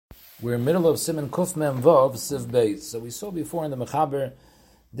We're in the middle of Siman Kuf Mem Vav Siv Beis. So we saw before in the Mechaber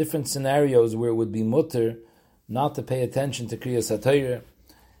different scenarios where it would be mutter not to pay attention to Kriyas HaTorah.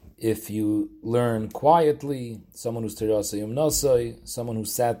 If you learn quietly, someone who's Terasa Yom Nosoi, someone who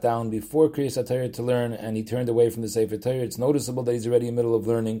sat down before Kriyas HaTorah to learn and he turned away from the Sefer Torah, it's noticeable that he's already in the middle of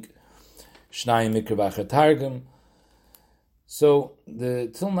learning. Shnayim Mikra V'Achar Targum. So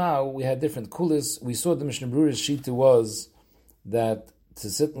till now we had different kulas. We saw the Mishnah Berurah's shita was that to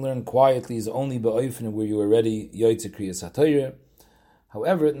sit and learn quietly is only ba'ofen where you are already yoytze Kriyas HaTorah.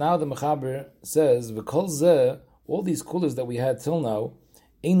 However, now the Mechaber says, V'kol zeh, all these kulas that we had till now,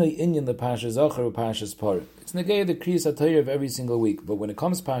 Einoi inyan the Parshas Zachar or Parshas Parah. It's negay the Kriyas HaTorah of every single week. But when it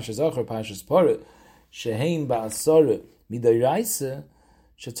comes Parshas Zachar or Parshas Parah, sheheim ba'asara midayraisa,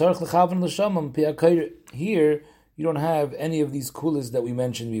 shetzarech l'chavan l'shamam pi'akayr. Here, you don't have any of these kulas that we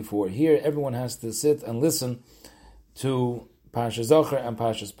mentioned before. Here, everyone has to sit and listen to Parshas Zachar and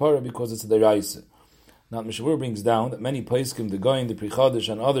Parshas Parah because it's a deraisa. Now, Mishnah Berurah brings down that many poskim, the Goyin, the Pri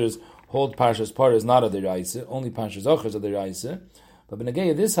Chodesh, and others hold Parshas Parah is not a deraisa. Only Parshas Zachar is a deraisa. But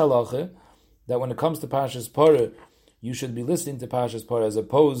b'negei this halacha, that when it comes to Parshas Parah, you should be listening to Parshas Parah as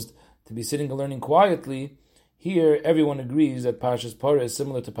opposed to be sitting and learning quietly. Here, everyone agrees that Parshas Parah is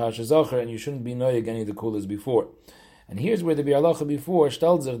similar to Parshas Zachar, and you shouldn't be noyeg any of the kulas before. And here's where the Bir halacha before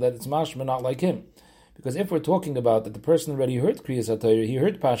tells us that it's mashma not like him. Because if we're talking about that the person already heard Kriyas HaTorah, he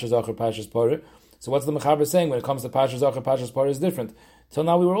heard Parshas Zachar, Parshas Parah, so what's the Mechaber saying when it comes to Parshas Zachar, Parshas Parah is different? Till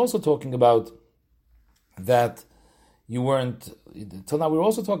now we were also talking about that you weren't, till now we were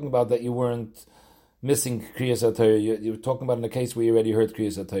also talking about that you weren't missing Kriyas HaTorah. You were talking about in a case where you already heard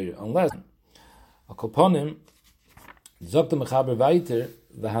Kriyas HaTorah. Unless, Akoponim, Zok the Mechaber weiter,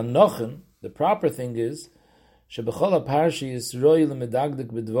 V'hanochen, the proper thing is, Shebechol HaParshi Yisroi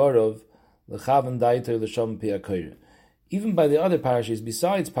L'medagdik B'dvorov, even by the other parashas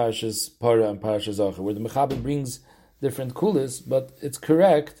besides Parshas Parah and Parshas Zachar, where the Mechaber brings different kulas, but it's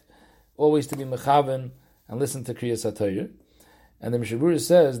correct always to be Mechaven and listen to Kriyas HaTorah. And the Mishnah Berurah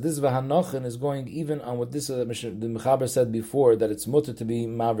says this V'hanochen is going even on what this the Mechaber said before, that it's mutter to be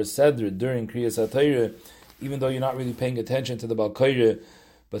Maver Sedr during Kriyas HaTorah, even though you're not really paying attention to the Balkoire,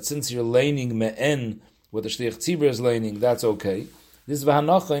 but since you're laning me'en what the Shliach Tzibur is laning, that's okay. This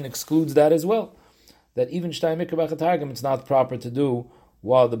V'hanochen excludes that as well. That even Shtayim Mikra V'Achar Targum, it's not proper to do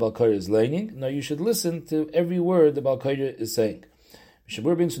while the Balkoire is laning. No, you should listen to every word the Balkoire is saying. Mishnah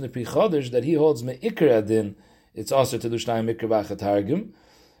Berurah brings from the Pri Chodesh that he holds Me'ikr Adin, it's also to do Shtayim Mikra V'Achar Targum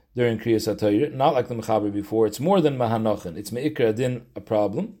during Kriyas HaTorah, not like the Mechaber before. It's more than V'hanochen. It's Me'ikr Adin a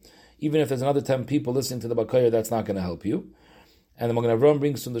problem. Even if there's another 10 people listening to the Balkoire, that's not going to help you. And the Magen Avraham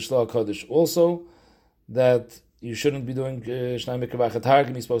brings from the Shloah Kodesh also that you shouldn't be doing Shnai Mikra V'Achar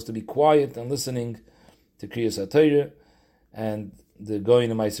Targum. You're supposed to be quiet and listening to Kriyas HaTorah. And the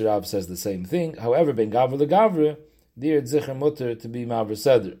Goyin and Meiser Rav says the same thing. However, Ben Gavra LeGavra, there it's Zicher Mutter to be Maver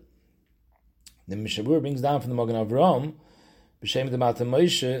Seder. The Mishnah Berurah brings down from the Magen Avraham, B'Shem the Mata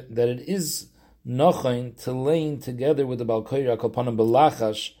Moshe, that it is nochain to lane together with the Balkoire Akalpanim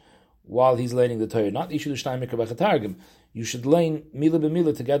Belachash while he's laning the Torah. Not you should do Shnai Mikra V'Achar Targum. You should lane Mila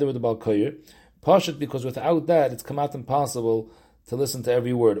B'Mila together with the Balkoire. Pashat, because without that, it's kamat impossible to listen to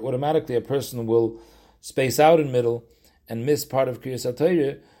every word. Automatically, a person will space out in middle and miss part of Kriyas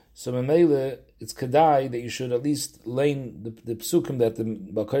HaTorah. So, Memele, it's kedai that you should at least lane the psukim that the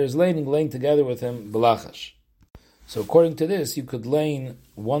Balkoire is lane together with him, belachash. So, according to this, you could lane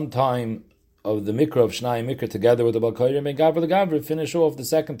one time of the mikra of Shnai Mikra together with the Balkoire, and Gavra Gavra finish off the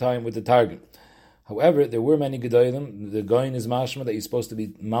second time with the target. However, there were many gedolim. The Goyin is mashma that you're supposed to be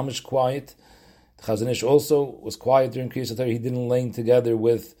mamish quiet. Chazon Ish also was quiet during Kriyas HaTorah. He didn't lane together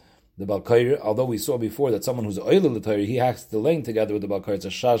with the Balkoire, although we saw before that someone who's oiled the Torah, he has to lane together with the Balkoire. It's a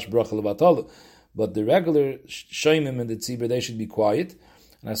shash bracha levatala. But the regular shoymim and the tzibur, they should be quiet.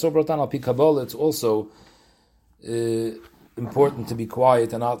 And I saw brought down al pi Kabbalah, it's also important to be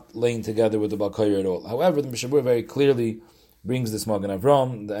quiet and not lane together with the Balkoire at all. However, the Mishnah Berurah very clearly brings this Magen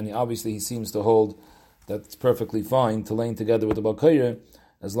Avraham, and obviously he seems to hold that it's perfectly fine to lane together with the Balkoire,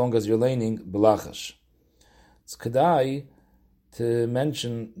 as long as you're laning belachash. It's kedai to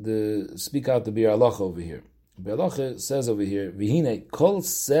mention speak out the Bir halacha over here. Bir halacha says over here, V'hine kol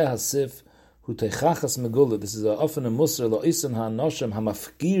seh hasif hu teichachas megula. This is often a musar lo isan ha'anosham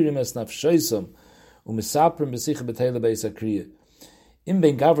hamafkirim es nafshoisam u'misaprim b'sicha b'teila beis hakriya. Im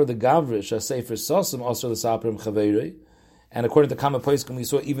ben gavra the gavra sha'sefer sosam asr l'saprim chaveirei. And according to Kama Poskim, we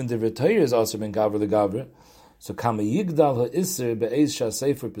saw even the Ritayr is asr ben gavra the gavra. So Kama Yigdal ha'isr be'ez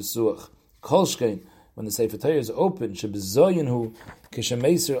sha'sefer pesuach. Kolshkein, when the Sefer Torah is open, shebezoyin hu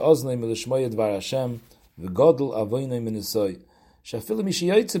kishemeser oznei melishmoyed var Hashem v'godel avoinei minisoi. שאפילו מי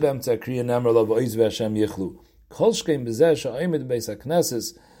שיוצא באמצע הקריאה נאמר לו ואויז והשם יחלו. כל שכם בזה שעומד בבייס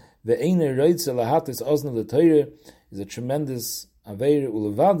הכנסס ואינו רוצה להטס אוזנו לתורה is a tremendous aveir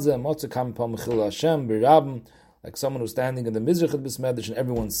ulevad ze motze kam pam mechil Hashem berabim, like someone who's standing in the mizrachet besmedish and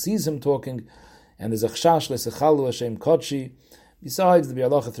everyone sees him talking, and there's a chashash lesechalu Hashem kodshi. Besides, the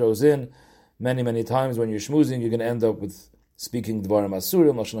Bialacha throws in many times when you're schmoozing, you're going to end up with speaking dvarim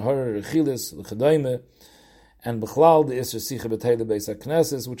asurim, lashon hara, rechilis, l'chadayme, and b'chlal the iser sicha b'teile beis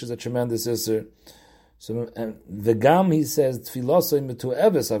hakneses, which is a tremendous iser. So the gam, he says, tfilasoi metu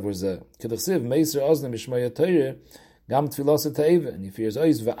eves avurzeh kedachsiv meiser ozne mishmaya Torah gam tfilasoi ta'eva, and he fears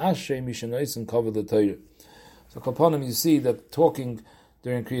ois va'ashrei mishanois and cover the Torah. So upon him, you see that talking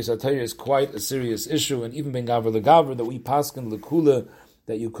during Kriyas HaTorah is quite a serious issue, and even ben gaver legaver that we paskin lekula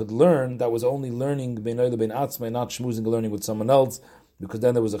that you could learn, that was only learning ben oile ben atzmai, not schmoozing learning with someone else, because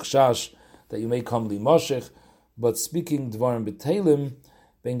then there was a chashash that you may come li moshech. But speaking dvarim b'teilim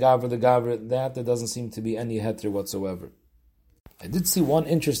ben gaver legaver, that there doesn't seem to be any heter whatsoever. I did see one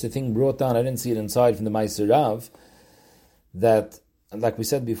interesting thing brought down. I didn't see it inside from the Meiser Rav, that, like we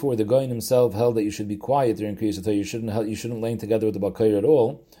said before, the Goyin himself held that you should be quiet during Kriyas HaTorah. You shouldn't lay together with the Bakayr at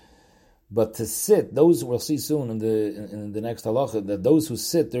all. But to sit, those we'll see soon in the next halacha, that those who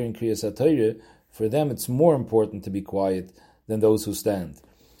sit during Kriyas HaTorah, for them it's more important to be quiet than those who stand,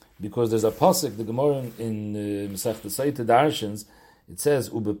 because there's a pasuk, the Gemara in Masechta Saita Darshans, it says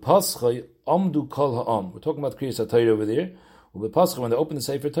Ubepaschai Amdu Kol Ha'am. We're talking about Kriyas HaTorah over there. Ubepaschai, when they open the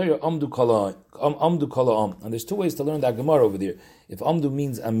Sefer Torah, Amdu Kol Ha'am. And there's two ways to learn that Gemara over there. If Amdu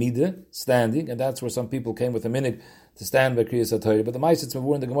means Amida, standing, and that's where some people came with a minute to stand by Kriyas HaTorah. But the Ma'aseh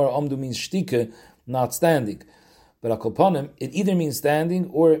Tzmavur in the Gemara, Amdu means Shtika, not standing. But Akopanim, it either means standing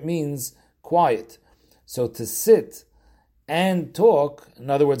or it means quiet. So to sit and talk, in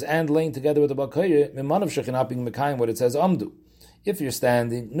other words, and laying together with the Bakayr, Mimanav Shechinah being Mekayim, what it says Amdu. If you're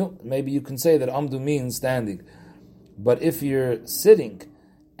standing, no, maybe you can say that Amdu means standing. But if you're sitting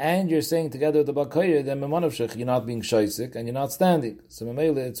and you're saying together with the Bakayr, then Mimanav Shech, you're not being shaisik and you're not standing. So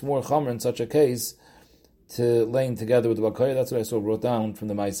Mamela, it's more chamer in such a case to laying together with the Bakayr. That's what I saw brought down from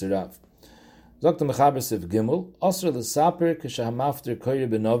the Meiser Rav. Zokta Mechaber Sif Gimel, Osra l'saper k'shahamafter koyer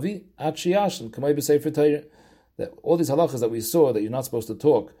b'novi, at shiyashel, k'may b'sefer Torah. That all these halachas that we saw, that you're not supposed to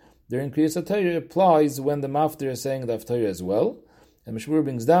talk during Kriyas HaTorah, applies when the mafter is saying the Haftarah as well. And Meshmur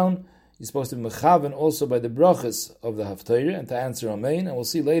brings down, you're supposed to be mechaven also by the brachas of the Haftarah and to answer Amen. And we'll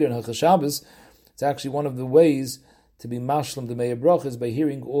see later in Hilchos Shabbos, it's actually one of the ways to be mashlam the Meir brachas by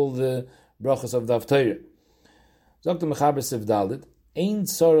hearing all the brachas of the Haftarah. Zokta Mechaber Sif Dalet, Ein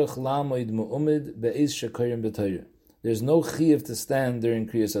tzorach lamoid mu'umid be'ez shekoyim b'Torah. There's no chiyuv to stand during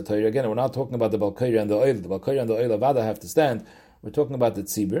Kriyas HaTorah. Again, we're not talking about the Balkayr and the Oil. The Balkayr and the Oil Avada have to stand. We're talking about the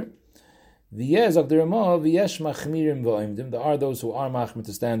Tzibur. There are those who are machmir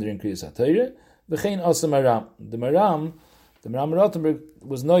to stand during Kriyas HaTorah. V'chein asa maram. The Maram Rottenberg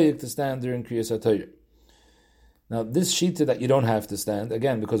was noyik to stand during Kriyas HaTorah. Now, this shita that you don't have to stand,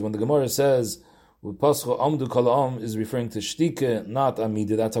 again, because when the Gemara says Pascha Amdu Kol is referring to Shtika, not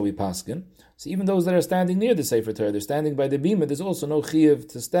Amida, that's how we paskin. So even those that are standing near the Sefer Torah, they're standing by the bima, there's also no chiyuv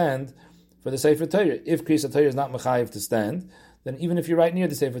to stand for the Sefer Torah. If Kriyas HaTorah is not mechayiv to stand, then even if you're right near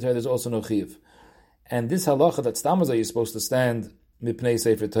the Sefer Torah, there's also no chiyuv. And this halacha that stamazah you're supposed to stand mipnei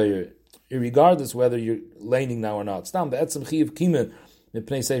Sefer Torah, regardless whether you're laning now or not. Stam, the etzem chiyuv kima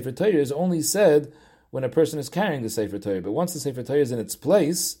mipnei Sefer Torah is only said when a person is carrying the Sefer Torah. But once the Sefer Torah is in its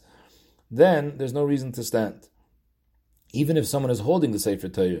place, then there's no reason to stand. Even if someone is holding the Sefer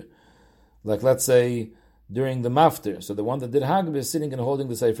Torah, like let's say during the mafter, so the one that did Hagb is sitting and holding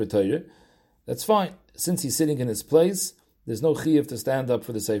the Sefer Torah, that's fine. Since he's sitting in his place, there's no chiyuv to stand up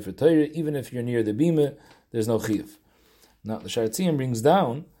for the Sefer Torah. Even if you're near the bima, there's no chiyuv. Now the Sharetziyim brings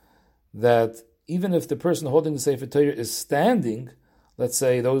down that even if the person holding the Sefer Torah is standing, let's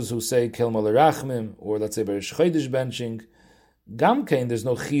say those who say Kel Malerachmim, or let's say Berish Chodesh benching, Gamkein, there's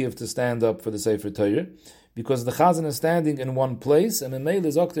no chiyuv to stand up for the Sefer Torah, because the Chazan is standing in one place, and in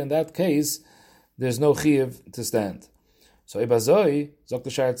that case, there's no chiyuv to stand. So Ibazoi, Zokta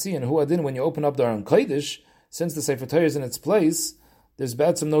Sharetzi, and Huadin, when you open up the Aron Kodesh, since the Sefer Torah is in its place, there's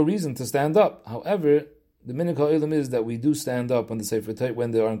no reason to stand up. However, the minhag ha'olam is that we do stand up when the Sefer Torah,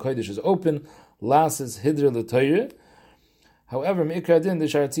 when the Aron Kodesh is open, las is hidra l'Torah. However, Me'ikra Din, the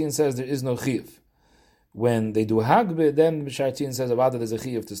Sharetzi says there is no chiyuv. When they do Hagbe, then Mishartin says Avada there's a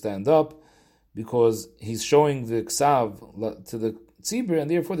chiyuv to stand up, because he's showing the ksav to the tzibur, and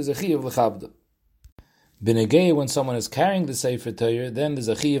therefore there's a chiyuv l'chavda. B'negei, when someone is carrying the Sefer Torah, then there's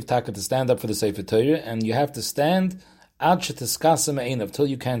a chiyuv taka to stand up for the Sefer Torah, and you have to stand ad shetiskasem einav, till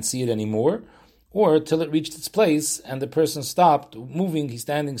you can't see it anymore, or till it reached its place and the person stopped moving, he's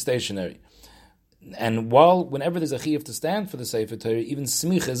standing stationary. And whenever there's a chiyuv to stand for the Sefer Torah, even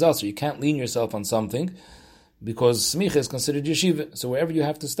smicha is also, you can't lean yourself on something, because smicha is considered yeshiva. So wherever you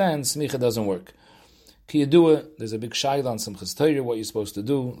have to stand, smicha doesn't work. Kiyadua, there's a big shayla on Simchas Torah, what you're supposed to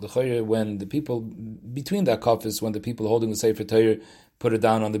do. L'chayr, when the people, between that kafis, when the people holding the Sefer Torah put it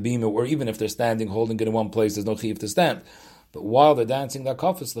down on the beam, or even if they're standing, holding it in one place, there's no chiyuv to stand. But while they're dancing that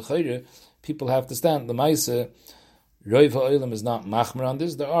kafis, l'chayr, people have to stand. The Maisa, Roiv HaOlam is not machmer on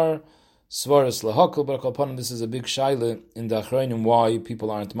this. There are svaras lahakal, but upon this is a big shayla in the Achronim why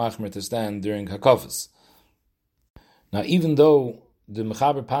people aren't machmer to stand during hakafis. Now, even though the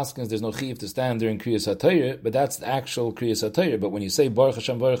mechaber paskins there's no chiyuv to stand during kriyas HaTorah, but that's the actual kriyas HaTorah. But when you say Baruch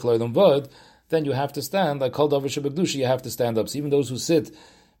Hashem Baruch L'Olam Vod, then you have to stand like Kol Davar Shebekdusha. You have to stand up. So even those who sit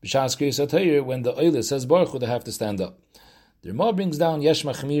b'shas kriyas HaTorah, when the oila says Baruch Hu, they have to stand up. The Ramah brings down Yesh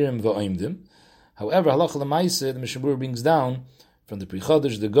Machmirim V'Oimdim. However, Halacha L'Maaseh, the Mishabur brings down from the Pri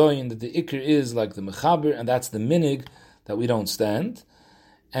Chodesh, the Goyin, that the Iker is like the Mechaber, and that's the Minig, that we don't stand.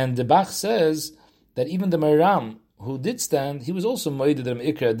 And the Bach says that even the Maram, who did stand, he was also Moeded that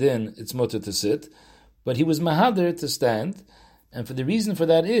Iker Adin, it's mutter to sit, but he was Mahader to stand, and for the reason for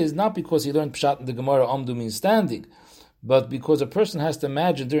that is, not because he learned Pshat in the Gemara, Amdu means standing, but because a person has to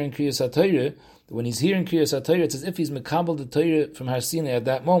imagine during Kriyas HaTorah, when he's hearing Kriyas HaTorah, it's as if he's mekabel the Torah from Har Sinai at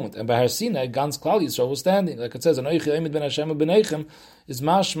that moment. And by Har Sinai, Gans Klal Yisrael was standing. Like it says, Anoichi Oimid ben Hashem u'benechem, is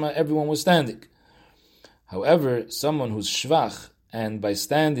mashma, everyone was standing. However, someone who's shvach, and by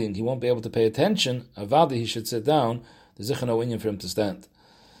standing, he won't be able to pay attention, avada, he should sit down, there's no inyan for him to stand.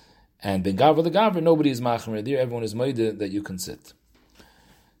 And ben Gavra the Gavra, nobody is machmer there, everyone is moide that you can sit.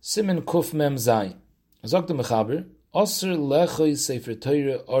 Siman Kuf Mem Zayin. Zog the Mechaber, Osir lechoy Sefer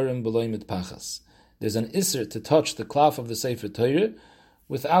Torah orim beloy mit pachas. There's an isser to touch the cloth of the Sefer Torah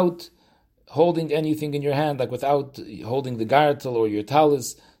without holding anything in your hand, like without holding the gartel or your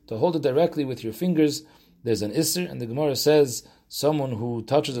talis, to hold it directly with your fingers. There's an isser, and the Gemara says someone who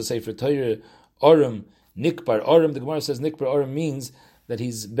touches the Sefer Torah orim nikbar orim. The Gemara says nikbar orim means that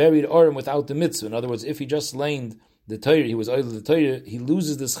he's buried orim without the mitzvah. In other words, if he just laid the Torah, he was oil the Torah, he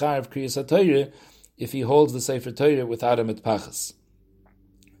loses the schar of Kriyas HaTorah if he holds the Sefer Torah without a mitpachas.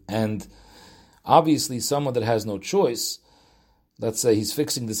 And obviously someone that has no choice, let's say he's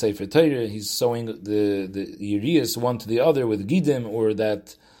fixing the Sefer Torah, he's sewing the yiriyas one to the other with gidim, or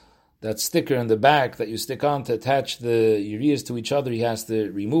that sticker in the back that you stick on to attach the yiriyas to each other, he has to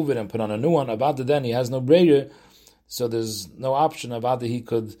remove it and put on a new one. Avada then, he has no breder, so there's no option. Avada, he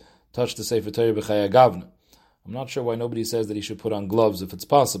could touch the Sefer Torah b'chaya gavna. I'm not sure why nobody says that he should put on gloves if it's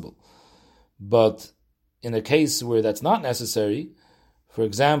possible. But in a case where that's not necessary, for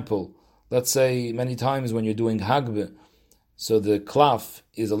example, let's say many times when you're doing hagbe, so the cloth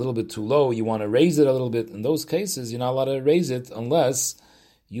is a little bit too low, you want to raise it a little bit. In those cases, you're not allowed to raise it unless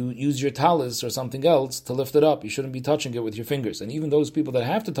you use your talis or something else to lift it up. You shouldn't be touching it with your fingers. And even those people that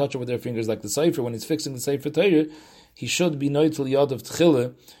have to touch it with their fingers, like the Sefer, when he's fixing the Sefer Torah, he should be noitel yad of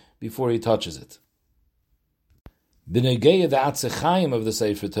tchila before he touches it. B'negeya the atzechayim of the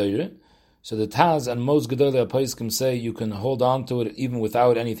Sefer Torah, so the Taz and most Gedolei HaPoskim say you can hold on to it even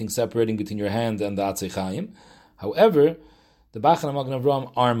without anything separating between your hand and the Atzechayim. However, the Bach and Magen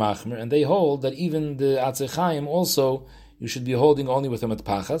Avraham are machmer, and they hold that even the Atzechayim also you should be holding only with them at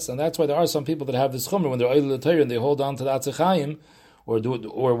Pachas, and that's why there are some people that have this chumrah when they're oil Torah and they hold on to the Atzechayim,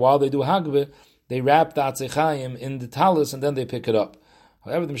 or while they do Hagbe, they wrap the Atzechayim in the talis and then they pick it up.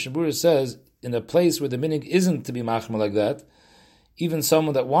 However, the Mishnah says in a place where the minig isn't to be machmer like that, even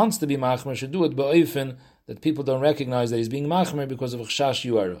someone that wants to be machmer should do it ba'ofen that people don't recognize that he's being machmer because of chashash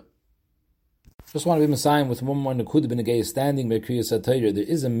yuara. Just want to be Messiah with one more nekud b'negei standing by Kriyas HaTorah. There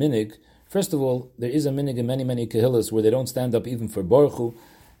is a minig. First of all, there is a minig in many kehillas where they don't stand up even for Baruch Hu,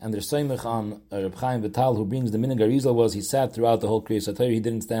 and there's Seimich on Reb Chaim Vital who brings the minig Arizal was he sat throughout the whole Kriyas HaTorah. He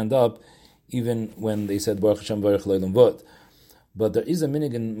didn't stand up even when they said Baruch Hashem Baruch L'Olam Vod. But there is a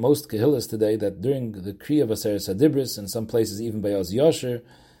minig in most kehillas today that during the Kriya of Aseres HaDibris, in some places even by Oz Yosher,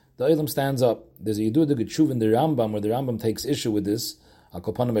 the Olam stands up. There's a Yidur de Getshuv in the Rambam where the Rambam takes issue with this,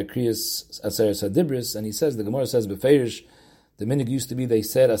 Akopanim by Kriyas Aseres HaDibris, and he says, the Gemara says, Beferish, the minig used to be they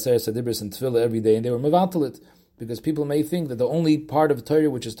said Aseres HaDibris and Tefillah every day, and they were mevatel it, because people may think that the only part of Torah,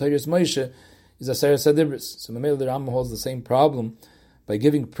 which is Torah's Moshe, is Aseres HaDibris. So Mamela the Rambam holds the same problem by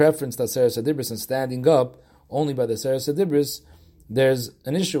giving preference to Aseres HaDibris and standing up only by the Aseres HaDibris. There's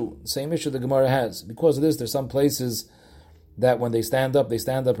an issue, same issue the Gemara has. Because of this, there's some places that when they stand up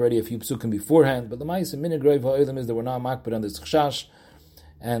already a few psukim beforehand. But the Ma'aseh minig Reiv Ha'olam is that we're not makbid on this chashash.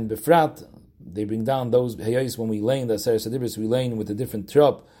 And befrat, they bring down those hayos when we lane the Aseres HaDibris, we lane with a different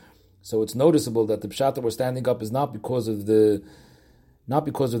trop So it's noticeable that the pshat that we're standing up is not because of the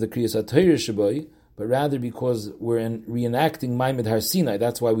Kriyas HaTorah Shabai, but rather because we're reenacting Maimed Har Sinai.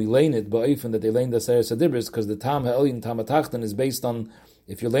 That's why we lane it ba'ofen that they lane the Aseres HaDibros, because the Tam Ha'elin, Tam HaTachton is based on,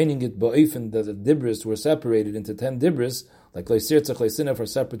 if you're laning it ba'ofen that the Dibros were separated into 10 Dibros, like Leisir Tzach Leisinah for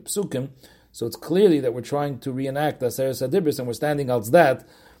separate psukim, so it's clearly that we're trying to reenact the Aseres HaDibros, and we're standing out that,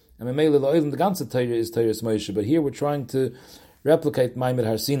 and Memele La'olim, the ganze Torah is Torah's Moshe, but here we're trying to replicate Maimed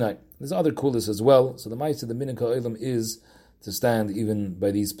Har Sinai. There's other coolest as well, so the Ma'aseh, the Minhag HaOlam is to stand even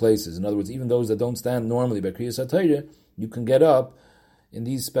by these places. In other words, even those that don't stand normally by Kriyas HaTorah, you can get up in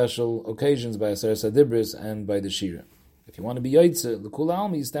these special occasions by Aseres HaDibros and by the Shira. If you want to be Yaitze, the Kula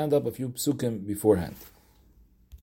Almi, you stand up a few psukim beforehand.